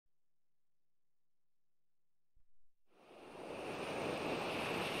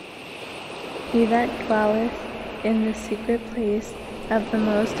He that dwelleth in the secret place of the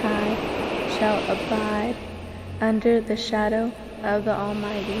Most High shall abide under the shadow of the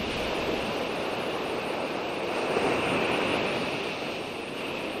Almighty.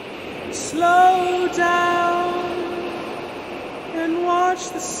 Slow down and watch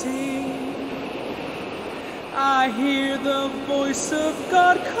the sea. I hear the voice of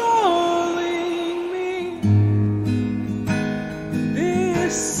God calling me.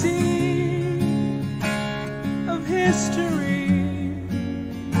 This scene of history,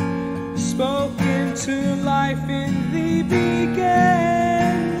 spoken to life in the beginning.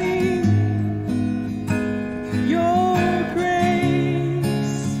 Your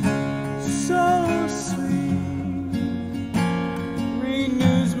grace, so sweet,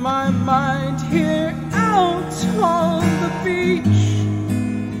 renews my mind here out on the beach.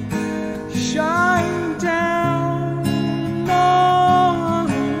 Shine down on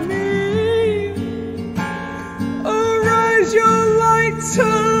me. Arise, your light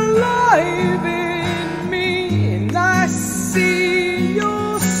alive in me, and I see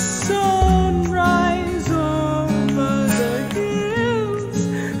your sunrise over the hills.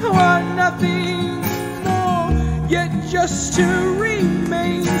 I want nothing more, yet just to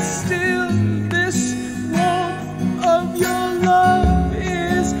remain still. This warmth of your love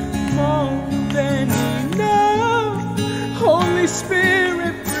is more than enough. Holy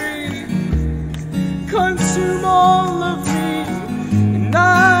Spirit, breathe, consume all of me, and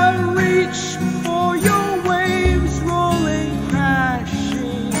I reach for your waves rolling,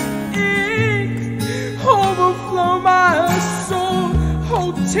 crashing in. Overflow my soul,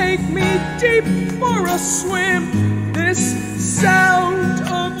 oh, take me deep for a swim. This sound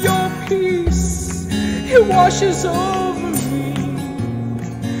of your peace, it washes over me.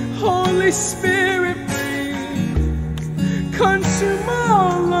 Holy Spirit, breathe, consume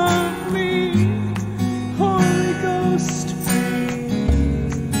all of me. Holy Ghost,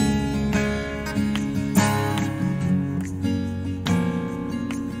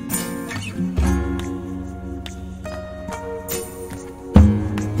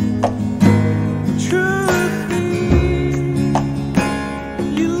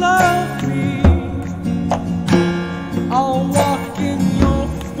 I'll walk in your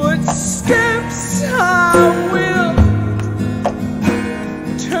footsteps. I will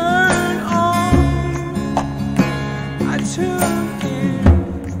turn on, I turn in,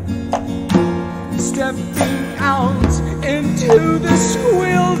 stepping out into this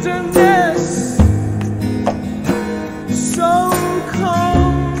wilderness. So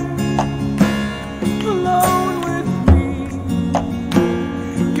come alone with me.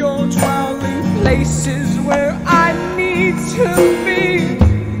 Your dwelling places where I need to be.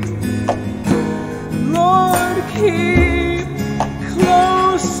 Lord, keep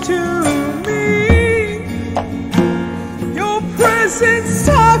close to me. Your presence I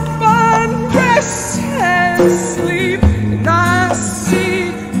find rest and sleep, and I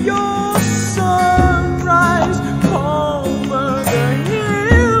see your sunrise over the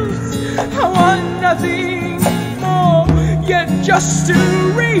hills. I want nothing more, yet just to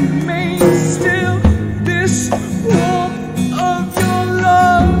remain still. This warmth of your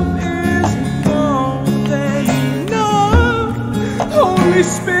love is more than enough. Holy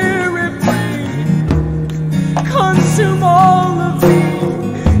Spirit, breathe, consume all of me,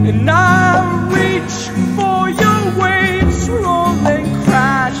 and I reach for your waves rolling,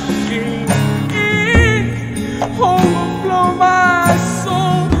 crashing in. Overflow my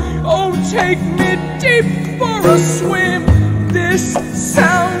soul, oh, take me deep for a swim. This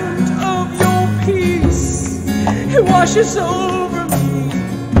sound of your peace, it washes over me.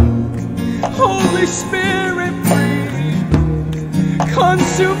 Holy Spirit, breathe,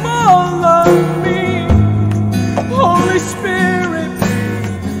 consume all of me. Holy Spirit,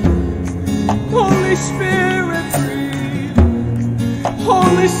 breathe, Holy Spirit, breathe,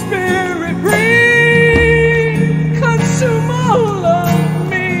 Holy Spirit.